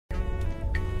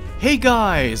Hey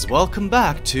guys, welcome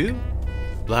back to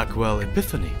Blackwell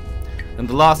Epiphany. In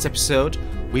the last episode,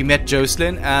 we met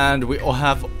Jocelyn and we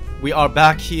are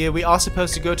back here. We are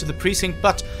supposed to go to the precinct,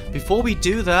 but before we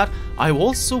do that, I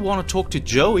also want to talk to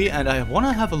Joey and I want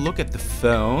to have a look at the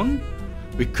phone.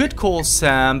 We could call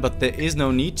Sam, but there is no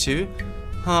need to.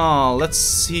 Let's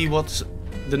see what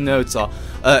the notes are.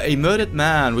 A murdered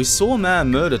man. We saw a man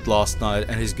murdered last night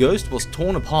and his ghost was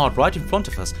torn apart right in front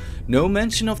of us. No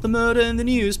mention of the murder in the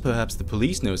news. Perhaps the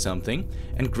police know something.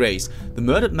 And Grace. The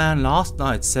murdered man last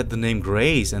night said the name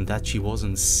Grace and that she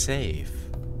wasn't safe.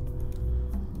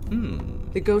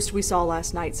 The ghost we saw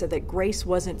last night said that Grace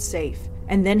wasn't safe,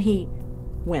 and then he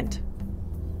went.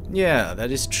 Yeah,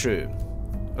 that is true.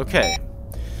 Okay,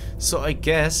 so I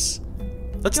guess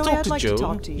let's Joey, talk I'd to like Joe. to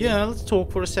talk to you. Yeah, let's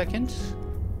talk for a second.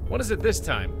 What is it this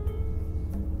time?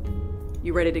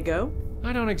 You ready to go?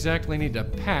 I don't exactly need to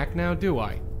pack now, do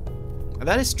I?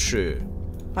 That is true.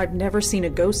 I've never seen a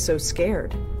ghost so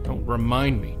scared. Don't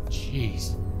remind me.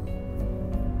 Jeez.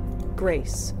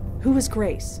 Grace. Who is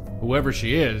Grace? Whoever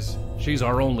she is, she's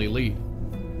our only lead.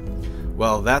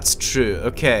 Well, that's true.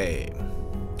 Okay.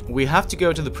 We have to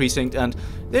go to the precinct and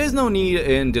there's no need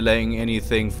in delaying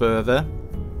anything further.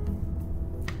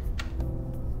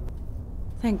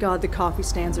 Thank God the coffee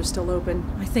stands are still open.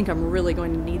 I think I'm really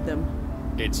going to need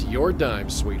them. It's your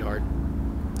dime, sweetheart.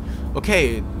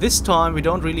 Okay, this time we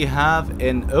don't really have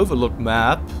an overlook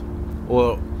map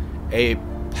or a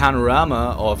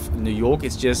panorama of New York.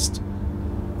 It's just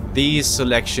these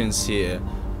selections here.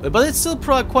 But it's still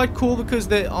quite cool because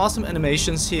there are some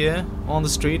animations here on the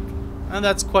street. And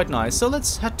that's quite nice. So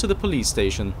let's head to the police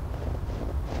station.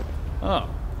 Oh,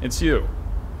 it's you.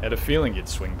 Had a feeling you'd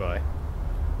swing by.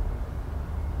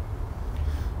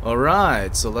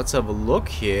 Alright, so let's have a look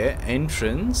here.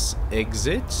 Entrance,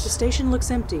 exit. The station looks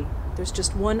empty. There's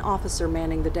just one officer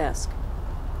manning the desk.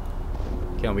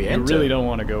 Can we You enter? really don't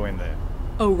want to go in there.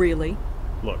 Oh, really?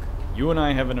 Look, you and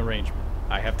I have an arrangement.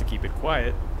 I have to keep it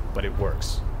quiet, but it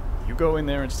works. You go in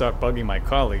there and start bugging my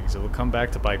colleagues, it'll come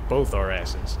back to bite both our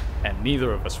asses. And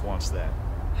neither of us wants that.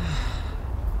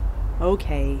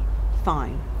 Okay,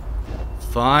 fine.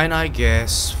 Fine, I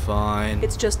guess. Fine.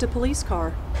 It's just a police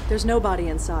car. There's nobody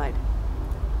inside.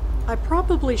 I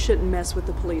probably shouldn't mess with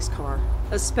the police car,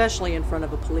 especially in front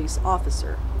of a police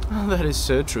officer. Oh, that is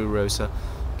so true, Rosa.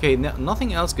 Okay,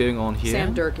 nothing else going on here.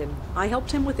 Sam Durkin. I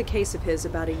helped him with a case of his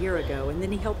about a year ago, and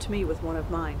then he helped me with one of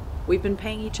mine. We've been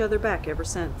paying each other back ever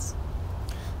since.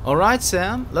 Alright,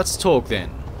 Sam, let's talk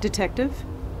then. Detective,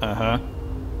 Uh-huh.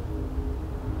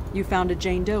 you found a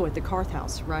Jane Doe at the Carth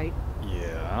House, right?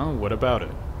 Yeah, what about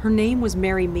it? Her name was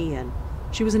Mary Meehan.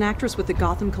 She was an actress with the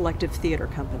Gotham Collective Theater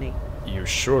Company. You're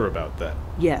sure about that?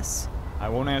 Yes. I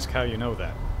won't ask how you know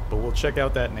that, but we'll check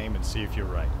out that name and see if you're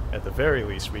right. At the very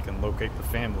least, we can locate the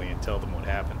family and tell them what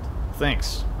happened.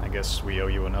 Thanks. I guess we owe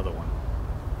you another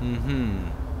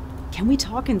one. Can we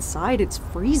talk inside? It's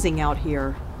freezing out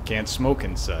here. Can't smoke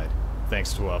inside,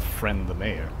 thanks to our friend the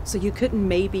mayor. So you couldn't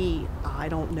maybe, I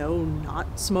don't know,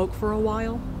 not smoke for a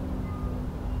while?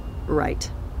 Right.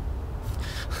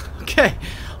 Okay,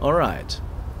 alright.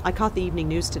 I caught the evening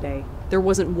news today. There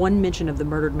wasn't one mention of the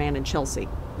murdered man in Chelsea.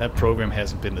 That program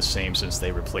hasn't been the same since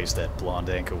they replaced that blonde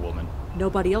anchor woman.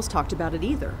 Nobody else talked about it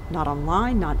either. Not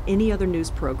online, not any other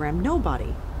news program,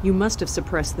 nobody. You must have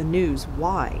suppressed the news.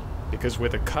 Why? Because we're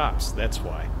the cops, that's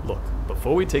why. Look,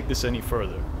 before we take this any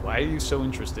further, why are you so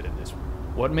interested in this?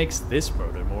 What makes this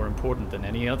murder more important than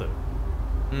any other?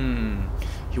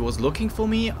 He was looking for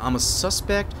me. I'm a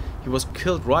suspect. He was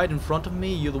killed right in front of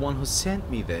me. You're the one who sent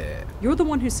me there. You're the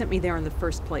one who sent me there in the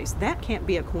first place. That can't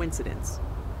be a coincidence.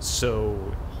 So,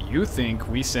 you think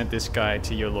we sent this guy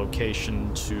to your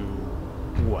location to,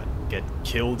 what, get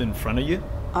killed in front of you?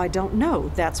 I don't know.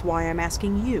 That's why I'm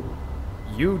asking you.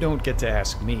 You don't get to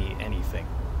ask me anything.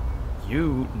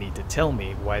 You need to tell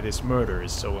me why this murder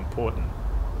is so important.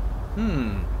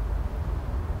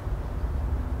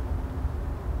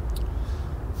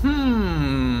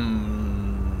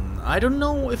 I don't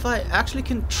know if I actually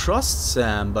can trust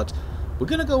Sam, but we're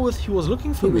gonna go with he was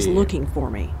looking for me. He was looking for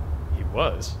me. He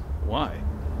was? Why?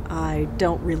 I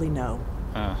don't really know.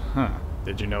 Uh-huh.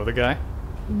 Did you know the guy?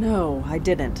 No, I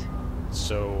didn't.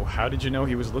 So, how did you know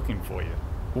he was looking for you?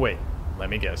 Wait, let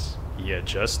me guess. You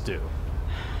just do.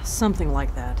 Something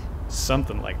like that.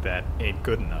 Something like that ain't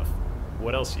good enough.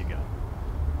 What else you got?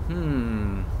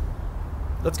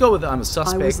 Let's go with I'm a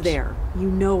suspect. I was there. You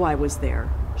know I was there.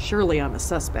 Surely I'm a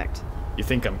suspect. You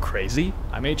think I'm crazy?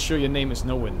 I made sure your name is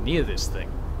nowhere near this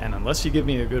thing. And unless you give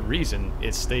me a good reason,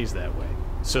 it stays that way.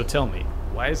 So tell me,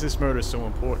 why is this murder so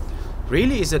important?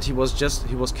 Really? Is that he was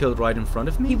killed right in front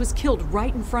of me? He was killed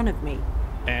right in front of me.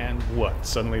 And what?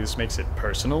 Suddenly this makes it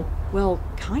personal? Well,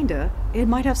 kinda. It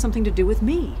might have something to do with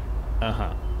me.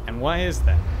 Uh-huh. And why is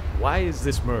that? Why is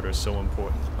this murder so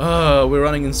important? Oh, we're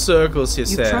running in circles here,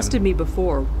 You've Sam. trusted me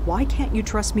before. Why can't you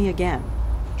trust me again?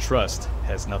 Trust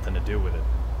has nothing to do with it.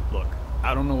 Look,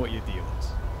 I don't know what your deal is.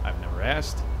 I've never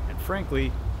asked, and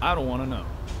frankly, I don't want to know.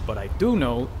 But I do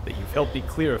know that you've helped me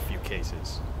clear a few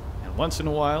cases. And once in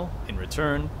a while, in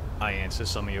return, I answer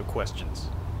some of your questions.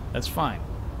 That's fine.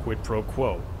 Quid pro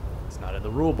quo. It's not in the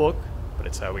rule book, but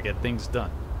it's how we get things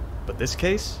done. But this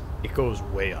case, it goes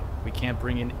way up. We can't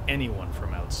bring in anyone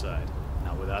from outside.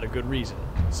 Not without a good reason.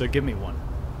 So give me one.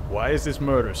 Why is this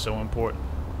murder so important?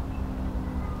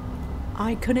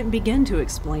 I couldn't begin to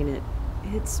explain it.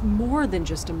 It's more than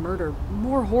just a murder,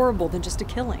 more horrible than just a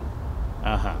killing.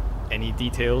 Uh-huh. Any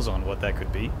details on what that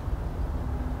could be?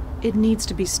 It needs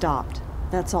to be stopped.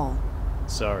 That's all.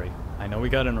 Sorry. I know we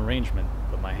got an arrangement,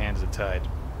 but my hands are tied.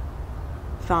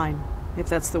 Fine, if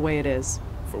that's the way it is.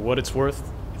 For what it's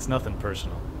worth, it's nothing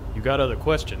personal. You got other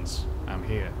questions, I'm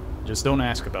here. Just don't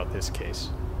ask about this case.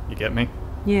 You get me?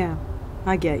 Yeah,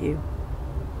 I get you.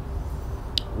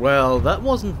 Well, that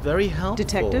wasn't very helpful.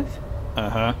 Detective,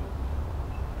 Uh-huh.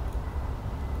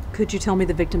 could you tell me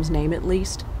the victim's name at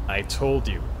least? I told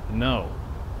you. No.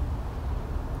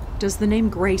 Does the name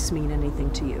Grace mean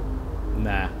anything to you?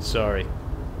 Nah, sorry.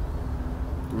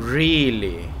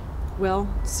 Really? Well,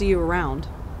 see you around.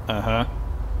 Uh-huh.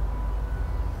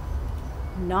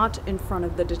 Not in front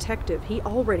of the detective. He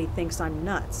already thinks I'm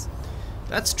nuts.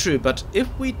 That's true, but if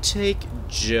we take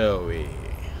Joey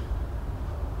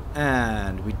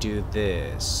and we do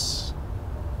this.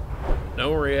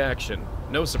 No reaction.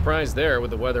 No surprise there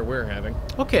with the weather we're having.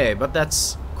 Okay, but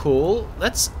that's cool.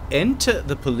 Let's enter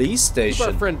the police Keep our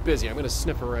station. friend busy. I'm gonna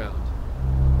sniff around.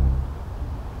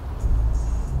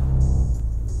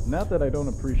 Not that I don't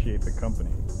appreciate the company,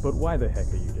 but why the heck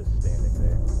are you just standing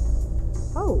there?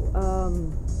 Oh,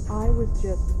 I was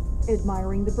just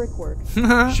admiring the brickwork.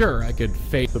 Sure, I could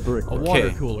fake The brick. a water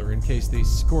Okay. cooler in case the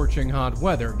scorching hot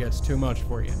weather gets too much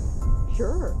for you.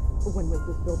 Sure. When was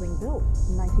this building built?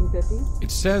 1950s? It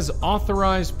says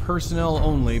authorized personnel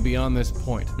only beyond this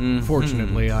point.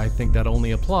 Fortunately, I think that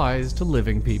only applies to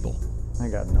living people. I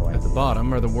got no At the idea.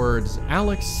 bottom are the words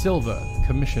Alex Silva,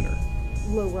 Commissioner.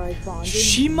 Low-rise bonding.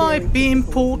 She might be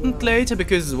important later,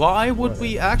 because why would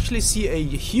we actually see a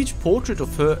huge portrait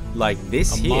of her like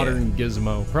this A here? modern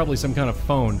gizmo. Probably some kind of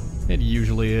phone. It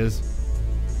usually is.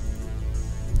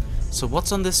 So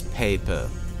what's on this paper?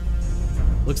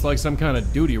 Looks like some kind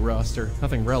of duty roster.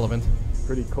 Nothing relevant.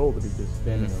 Pretty cold to be just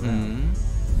standing around.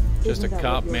 Just a Isn't that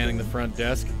cop what you're manning the doing? front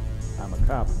desk. I'm a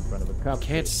cop in front of a cop.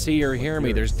 Can't station. see or hear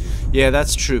me. There's Yeah,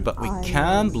 that's true, but we I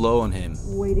can know. blow on him.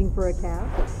 Waiting for a cab?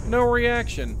 no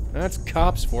reaction. That's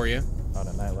cops for you. On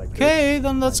a night like Okay,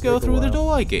 then let's Might go take a through the while.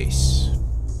 door, I guess.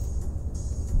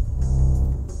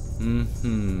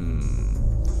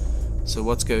 So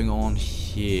what's going on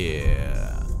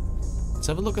here? Let's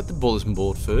have a look at the bulletin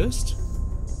board first.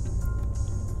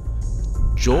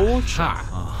 George?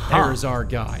 Ha! There's our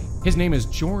guy. His name is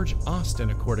George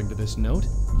Ostin, according to this note.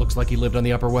 Looks like he lived on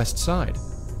the Upper West Side.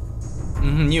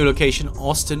 New location,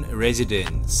 Austin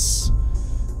residence.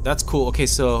 That's cool. Okay,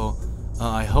 so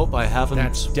I hope I haven't...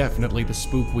 That's definitely the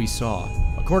spook we saw.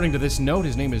 According to this note,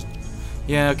 his name is...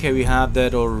 Yeah, okay, we have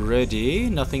that already.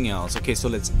 Nothing else. Okay, so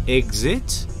let's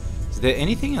exit. Is there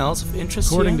anything else of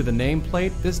interest According to here? the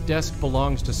nameplate, this desk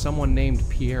belongs to someone named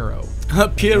Piero.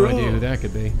 Pierrot. No idea who that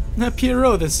could be.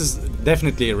 Pierrot, this is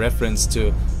definitely a reference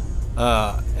to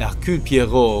Hercule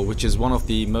Poirot, which is one of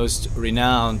the most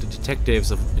renowned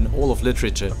detectives in all of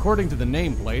literature. According to the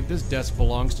nameplate, this desk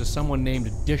belongs to someone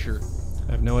named Disher.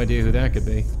 I have no idea who that could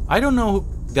be. I don't know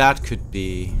who that could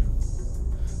be.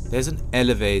 There's an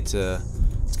elevator.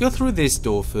 Let's go through this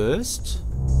door first.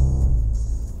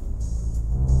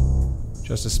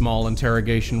 Just a small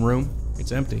interrogation room.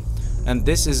 It's empty. And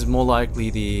this is more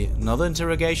likely another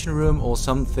interrogation room or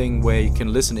something where you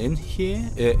can listen in here,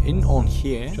 on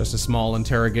here. Just a small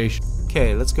interrogation.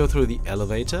 Okay, let's go through the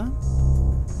elevator.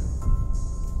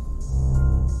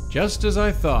 Just as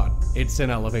I thought, it's an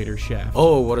elevator shaft.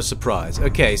 Oh, what a surprise.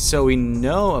 Okay, so we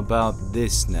know about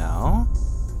this now.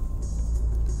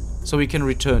 So we can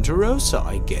return to Rosa,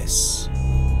 I guess.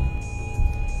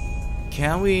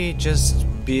 Can we just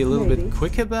be a little bit Maybe.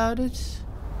 quick about it?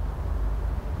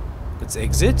 Let's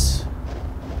exit.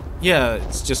 Yeah,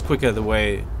 it's just quicker the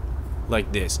way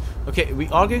like this. Okay, we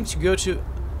are going to go to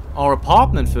our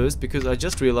apartment first because I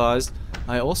just realized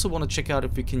I also want to check out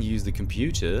if we can use the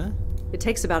computer. It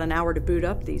takes about an hour to boot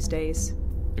up these days.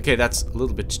 Okay, that's a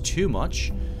little bit too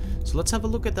much. So let's have a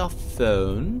look at our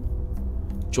phone.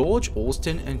 George,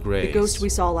 Ostin, and Grace. The ghost we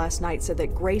saw last night said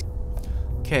that Grace...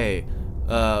 Okay,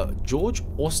 George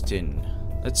Ostin.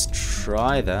 Let's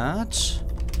try that.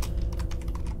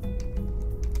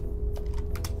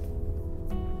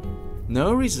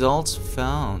 No results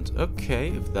found. Okay,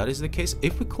 if that is the case,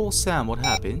 if we call Sam, what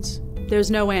happens?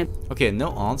 There's no answer. Okay,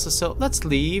 no answer, so let's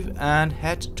leave and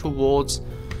head towards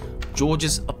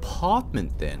George's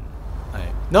apartment then.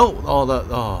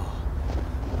 No,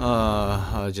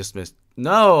 I just missed.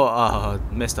 No,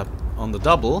 messed up on the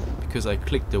double because I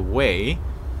clicked away.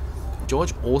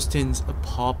 George Ostin's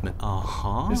apartment.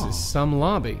 This is some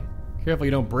lobby. Careful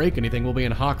you don't break anything, we'll be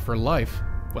in hock for life.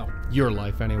 Well, your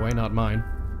life anyway, not mine.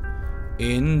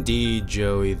 Indeed,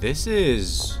 Joey, this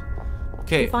is...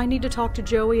 Okay. If I need to talk to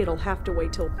Joey, it'll have to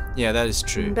wait till... Yeah, that is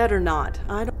true. Better not.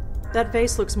 That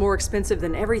vase looks more expensive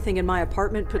than everything in my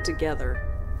apartment put together.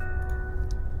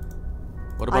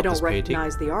 What about this painting? I don't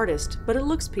recognize the artist, but it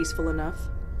looks peaceful enough.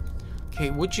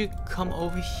 Okay, would you come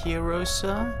over here,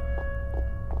 Rosa?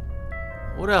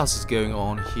 What else is going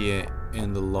on here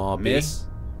in the lobby? Miss,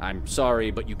 I'm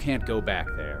sorry, but you can't go back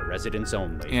there. Residents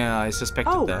only. Yeah, I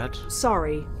suspected that.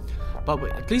 Sorry. But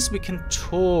at least we can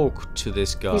talk to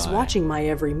this guy. He's watching my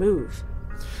every move.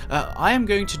 I am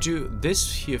going to do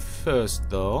this here first,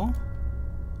 though.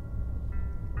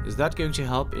 Is that going to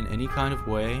help in any kind of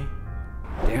way?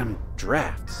 Damn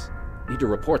drafts. Need to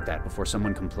report that before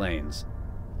someone complains.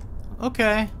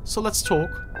 Okay, so let's talk.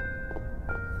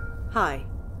 Hi.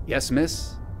 Yes,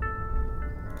 miss?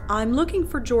 I'm looking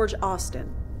for George Ostin.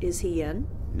 Is he in?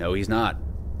 No, he's not.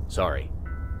 Sorry.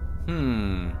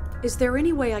 Is there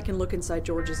any way I can look inside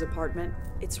George's apartment?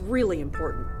 It's really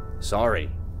important. Sorry.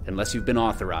 Unless you've been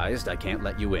authorized, I can't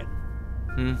let you in.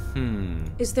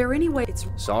 Is there any way it's...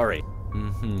 Sorry.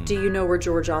 Do you know where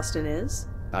George Ostin is?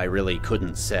 I really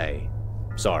couldn't say.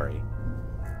 Sorry.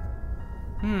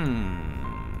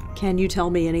 Can you tell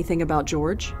me anything about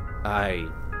George? I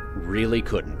really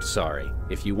couldn't, sorry.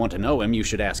 If you want to know him, you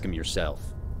should ask him yourself.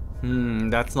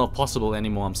 That's not possible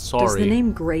anymore, I'm sorry. Does the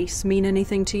name Grace mean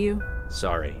anything to you?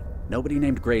 Sorry. Nobody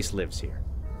named Grace lives here.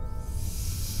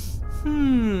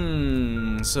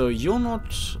 So you're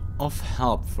not of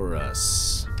help for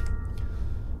us.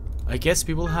 I guess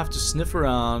we will have to sniff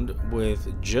around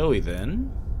with Joey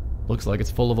then. Looks like it's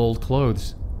full of old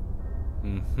clothes.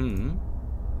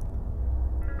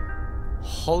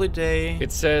 Holiday.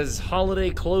 It says Holiday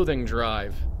Clothing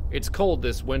Drive. It's cold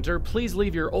this winter. Please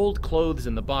leave your old clothes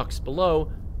in the box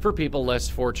below for people less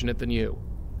fortunate than you.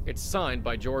 It's signed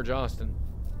by George Ostin.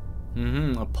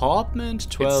 Apartment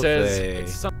 12A. It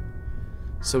says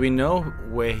so we know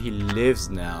where he lives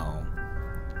now.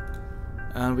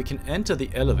 And we can enter the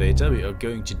elevator. We are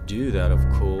going to do that, of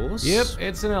course. Yep,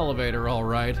 it's an elevator, all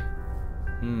right.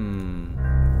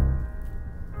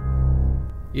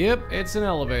 Yep, it's an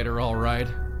elevator, all right.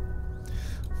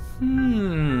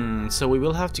 So we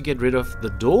will have to get rid of the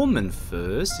doorman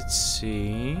first, it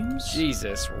seems.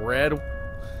 Jesus, Red.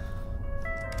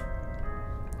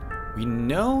 We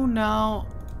know now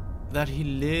that he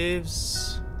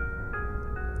lives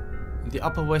in the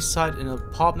Upper West Side in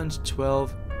apartment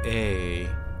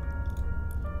 12A.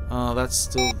 Oh, that's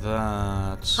still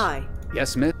that. Hi.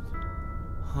 Yes, miss?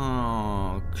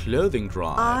 Clothing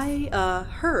drive. I,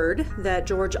 heard that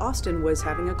George Ostin was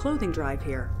having a clothing drive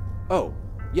here. Oh,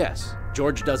 yes.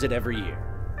 George does it every year.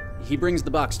 He brings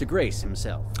the box to Grace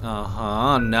himself.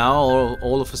 Now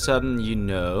all of a sudden you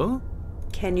know?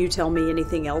 Can you tell me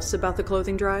anything else about the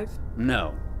clothing drive?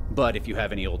 No. But if you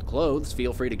have any old clothes,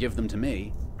 feel free to give them to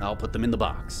me. I'll put them in the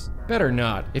box. Better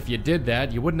not. If you did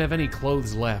that, you wouldn't have any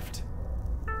clothes left.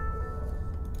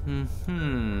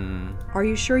 Are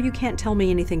you sure you can't tell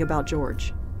me anything about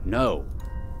George? No.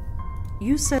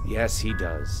 You said... Yes, he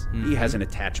does. He has an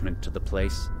attachment to the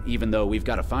place, even though we've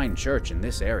got a fine church in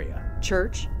this area.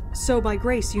 Church? So by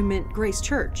Grace, you meant Grace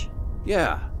Church?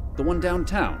 Yeah, the one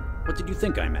downtown. What did you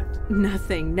think I meant?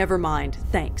 Nothing. Never mind.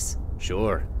 Thanks.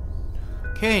 Sure.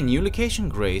 Okay, new location,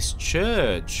 Grace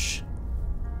Church.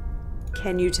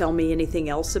 Can you tell me anything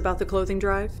else about the clothing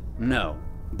drive? No.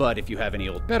 But if you have any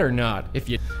old... Better not. If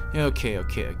you... Okay,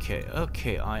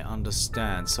 I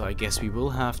understand. So I guess we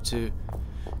will have to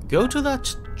go to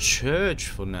that church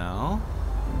for now.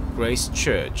 Grace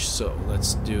Church. So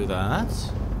let's do that.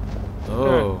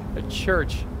 Oh. A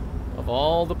church. Of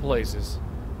all the places.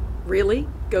 Really?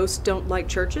 Ghosts don't like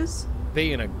churches?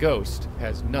 Being a ghost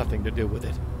has nothing to do with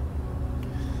it.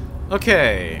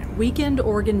 Okay. Weekend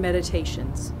organ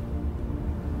meditations.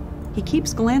 He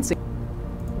keeps glancing.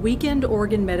 Weekend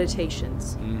organ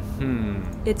meditations.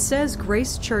 It says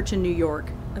Grace Church in New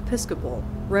York, Episcopal,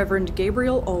 Reverend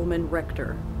Gabriel Ullman,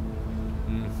 Rector.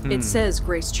 It says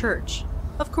Grace Church.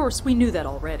 Of course, we knew that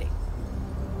already.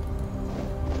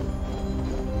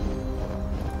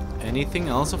 Anything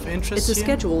else of interest It's a here?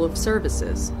 schedule of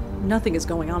services. Nothing is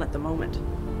going on at the moment.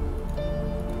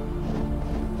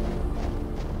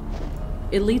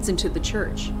 It leads into the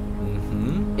church.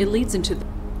 Mm-hmm. It leads into the...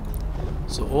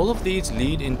 So all of these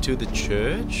lead into the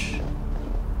church?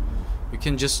 We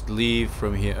can just leave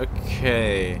from here.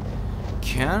 Okay.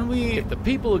 Can we... If the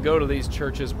people who go to these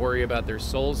churches worry about their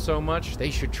souls so much, they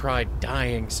should try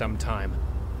dying sometime.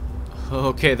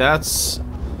 Okay, that's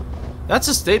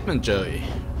a statement, Joey.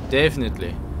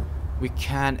 Definitely. We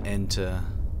can enter.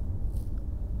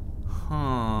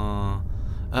 Huh.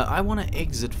 I want to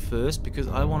exit first because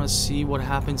I want to see what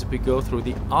happens if we go through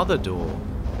the other door.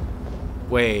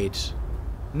 Wait.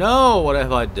 No, what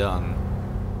have I done?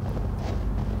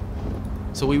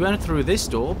 So we went through this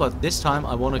door, but this time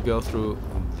I want to go through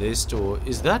this door.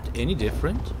 Is that any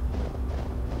different?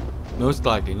 Most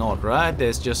likely not, right?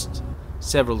 There's just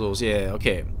several doors. Yeah,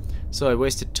 okay. So I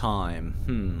wasted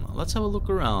time. Let's have a look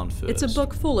around first. It's a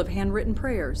book full of handwritten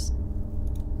prayers.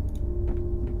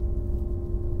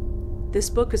 This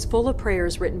book is full of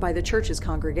prayers written by the church's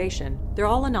congregation. They're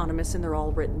all anonymous and they're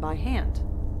all written by hand.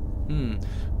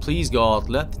 Please, God,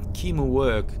 let chemo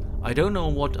work. I don't know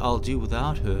what I'll do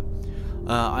without her.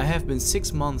 I have been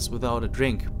 6 months without a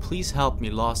drink. Please help me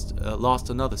last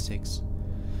another 6.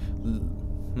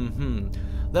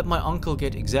 Let my uncle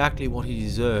get exactly what he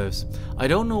deserves. I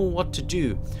don't know what to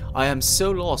do. I am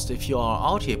so lost. If you are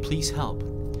out here, please help.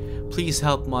 Please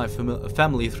help my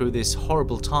family through this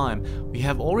horrible time. We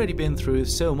have already been through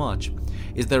so much.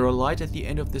 Is there a light at the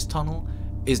end of this tunnel?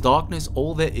 Is darkness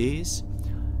all there is?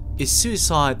 Is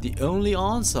suicide the only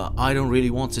answer? I don't really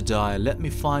want to die. Let me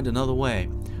find another way.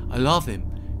 I love him.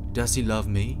 Does he love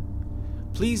me?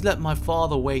 Please let my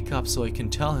father wake up so I can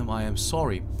tell him I am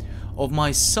sorry. Of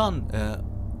my son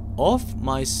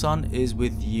is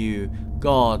with you.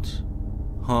 God.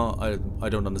 I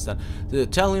don't understand.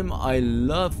 Tell him I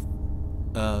love...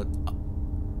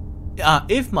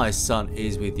 if my son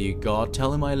is with you, God,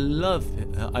 tell him I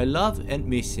love and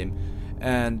miss him.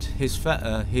 And his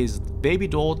baby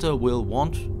daughter will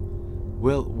want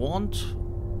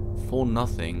for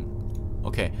nothing.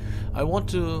 Okay, I want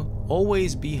to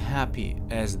always be happy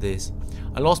as this.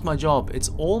 I lost my job. It's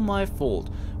all my fault.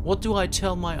 What do I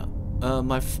tell my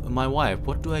wife?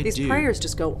 What do I do? These prayers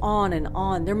just go on and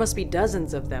on. There must be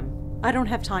dozens of them. I don't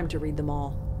have time to read them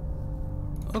all.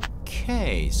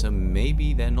 Okay, so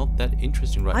maybe they're not that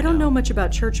interesting right now. I don't know much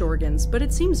about church organs, but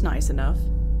it seems nice enough.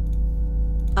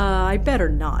 I better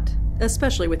not,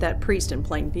 especially with that priest in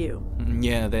plain view.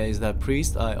 Yeah, there is that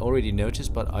priest I already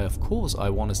noticed, but of course I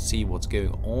want to see what's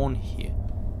going on here.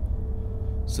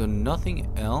 So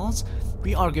nothing else?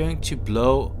 We are going to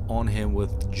blow on him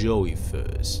with Joey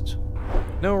first.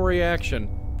 No reaction.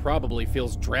 Probably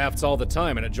feels drafts all the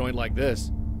time in a joint like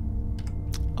this.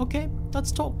 Okay,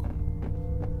 let's talk.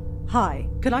 Hi,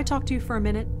 could I talk to you for a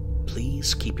minute?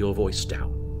 Please keep your voice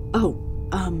down.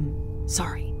 Oh,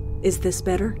 sorry. Is this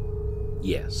better?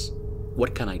 Yes.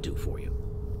 What can I do for you?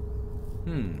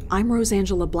 I'm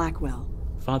Rosangela Blackwell.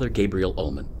 Father Gabriel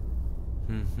Ullman.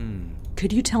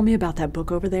 Could you tell me about that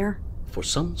book over there? For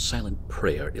some, silent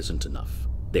prayer isn't enough.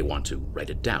 They want to write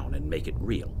it down and make it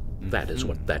real. That is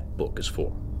what that book is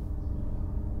for.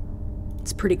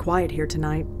 It's pretty quiet here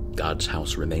tonight. God's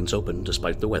house remains open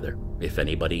despite the weather. If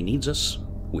anybody needs us,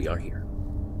 we are here.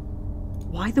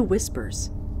 Why the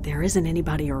whispers? There isn't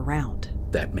anybody around.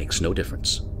 That makes no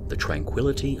difference. The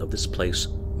tranquility of this place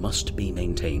must be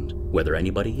maintained, whether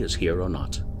anybody is here or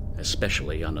not,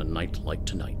 especially on a night like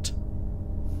tonight.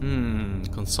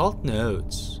 Consult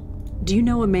notes. Do you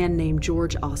know a man named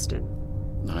George Ostin?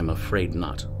 I'm afraid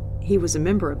not. He was a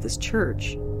member of this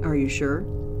church. Are you sure?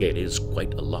 It is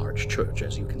quite a large church,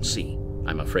 as you can see.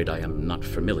 I'm afraid I am not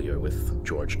familiar with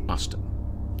George Ostin.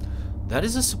 That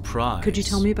is a surprise. Could you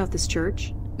tell me about this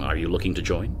church? Are you looking to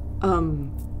join?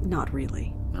 Not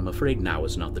really. I'm afraid now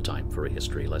is not the time for a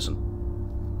history lesson.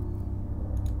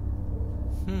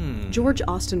 George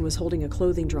Ostin was holding a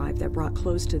clothing drive that brought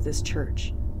clothes to this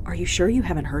church. Are you sure you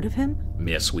haven't heard of him?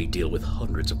 Yes, we deal with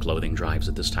hundreds of clothing drives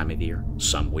at this time of year.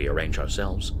 Some we arrange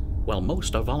ourselves, while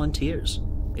most are volunteers.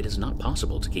 It is not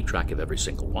possible to keep track of every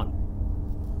single one.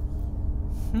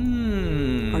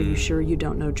 Are you sure you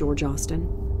don't know George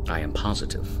Ostin? I am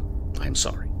positive. I am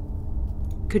sorry.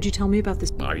 Could you tell me about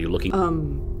this? Are you looking?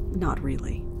 Not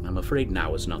really. I'm afraid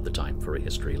now is not the time for a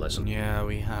history lesson. Yeah,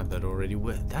 we have that already.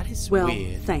 That is Well,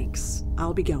 weird. thanks.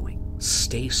 I'll be going.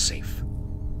 Stay safe.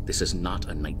 This is not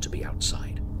a night to be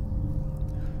outside.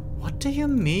 What do you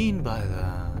mean by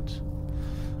that?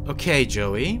 Okay,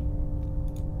 Joey.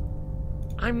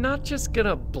 I'm not just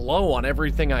gonna blow on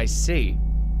everything I see.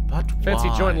 But Fancy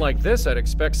why? joint like this, I'd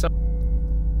expect some...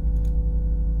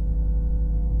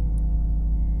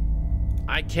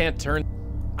 I can't...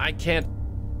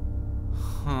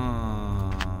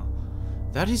 Huh.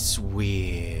 That is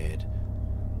weird.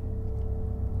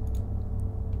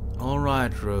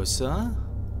 Alright, Rosa.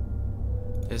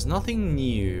 There's nothing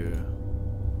new.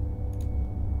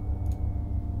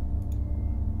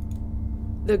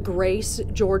 The Grace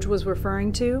George was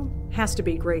referring to has to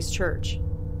be Grace Church.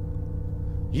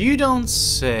 You don't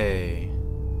say.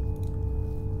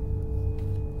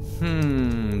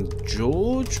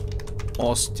 George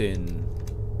Ostin.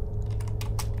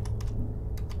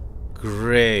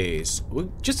 Grace. We're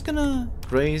just gonna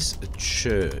Grace a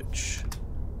church.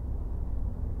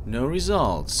 No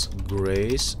results.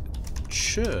 Grace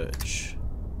Church.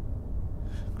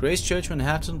 Grace Church,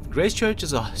 Manhattan. Grace Church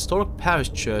is a historic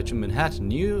parish church in Manhattan,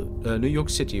 New York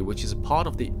City, which is a part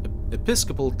of the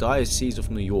Episcopal Diocese of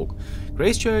New York.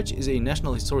 Grace Church is a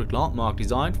National Historic Landmark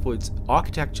designed for its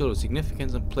architectural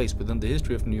significance and place within the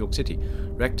history of New York City.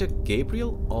 Rector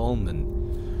Gabriel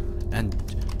Ullman. And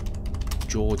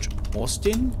George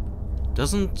Ostin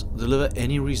doesn't deliver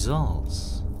any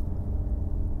results.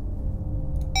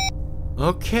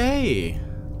 Okay.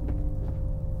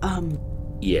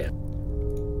 Yeah.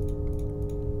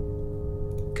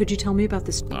 Could you tell me about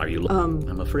this? Are you...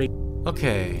 I'm afraid...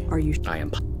 Okay. Are you... I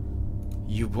am...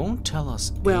 You won't tell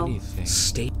us Well, anything.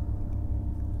 Stay...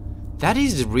 That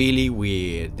is really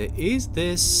weird. There is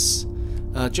this...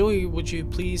 Joey, would you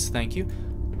please? Thank you.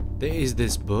 There is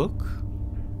this book.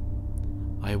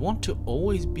 I want to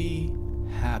always be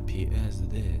happy as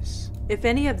this. If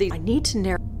any of these... I need to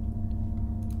narrow...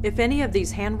 If any of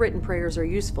these handwritten prayers are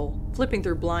useful, flipping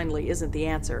through blindly isn't the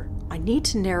answer. I need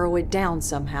to narrow it down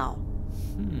somehow.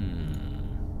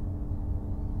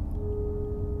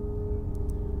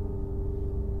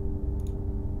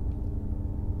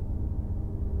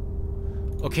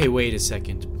 Okay, wait a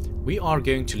second. We are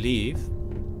going to leave.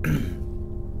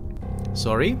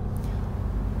 Sorry.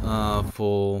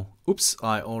 Oops,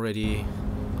 I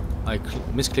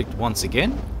misclicked once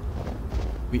again.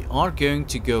 We are going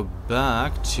to go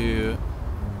back to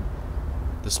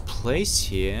this place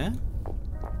here.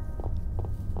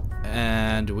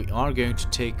 And we are going to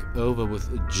take over with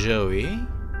Joey.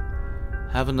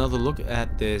 Have another look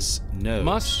at this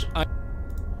note.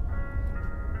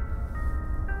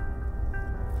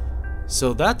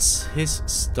 So that's his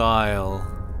style.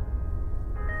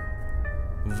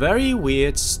 Very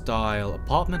weird style.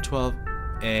 Apartment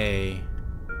 12A.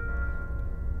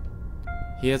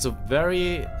 He has a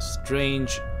very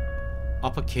strange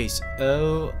uppercase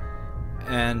O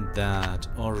and that.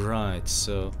 Alright,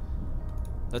 so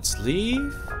let's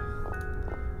leave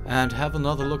and have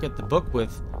another look at the book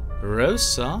with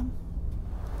Rosa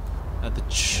at the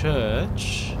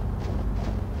church.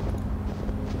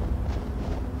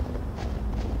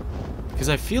 Because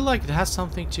I feel like it has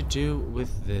something to do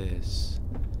with this.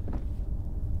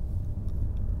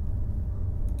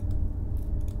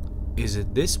 Is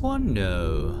it this one?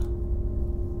 No.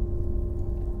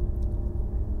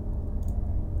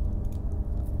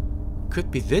 Could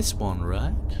be this one,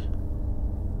 right?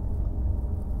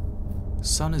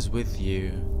 Sun is with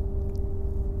you.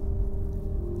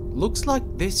 Looks like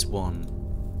this one.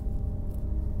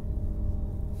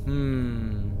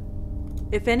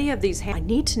 If any of these I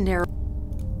need to narrow...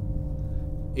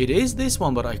 It is this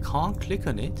one, but I can't click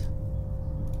on it.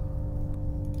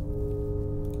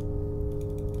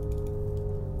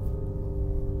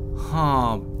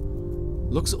 Huh.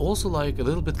 Looks also like a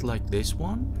little bit like this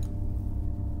one.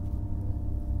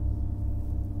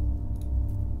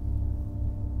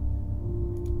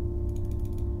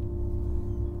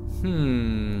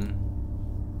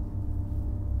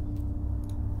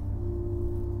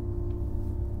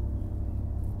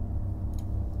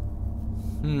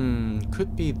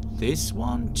 Could be this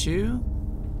one too.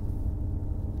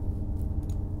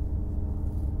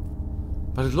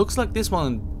 But it looks like this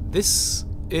one. This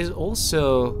is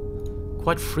also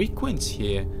quite frequent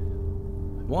here.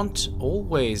 Want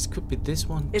always. Could be this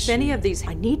one If too. any of these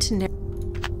I need to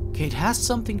narrow... Okay, it has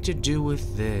something to do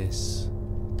with this.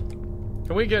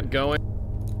 Can we get going?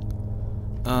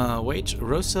 Wait,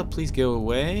 Rosa, please go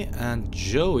away. And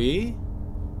Joey.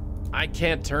 I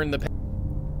can't turn the...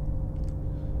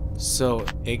 So,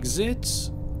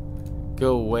 exit.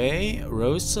 Go away.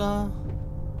 Rosa.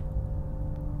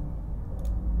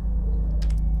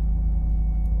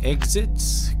 Exit.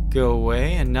 Go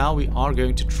away. And now we are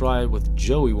going to try it with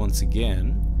Joey once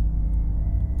again.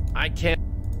 I can't.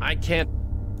 Okay,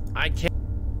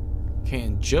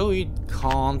 and Joey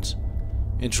can't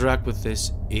interact with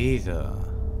this either.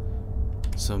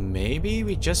 So maybe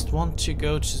we just want to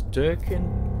go to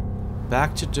Durkin?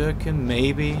 Back to Durkin,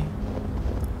 maybe?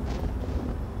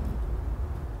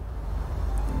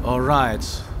 Alright,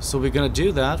 so we're gonna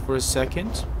do that for a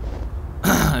second.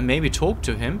 And maybe talk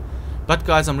to him. But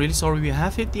guys, I'm really sorry we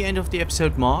have hit the end of the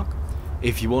episode mark.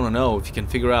 If you want to know if you can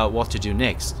figure out what to do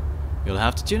next, you'll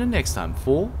have to tune in next time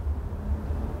for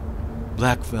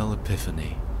Blackwell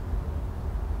Epiphany.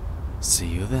 See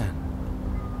you then.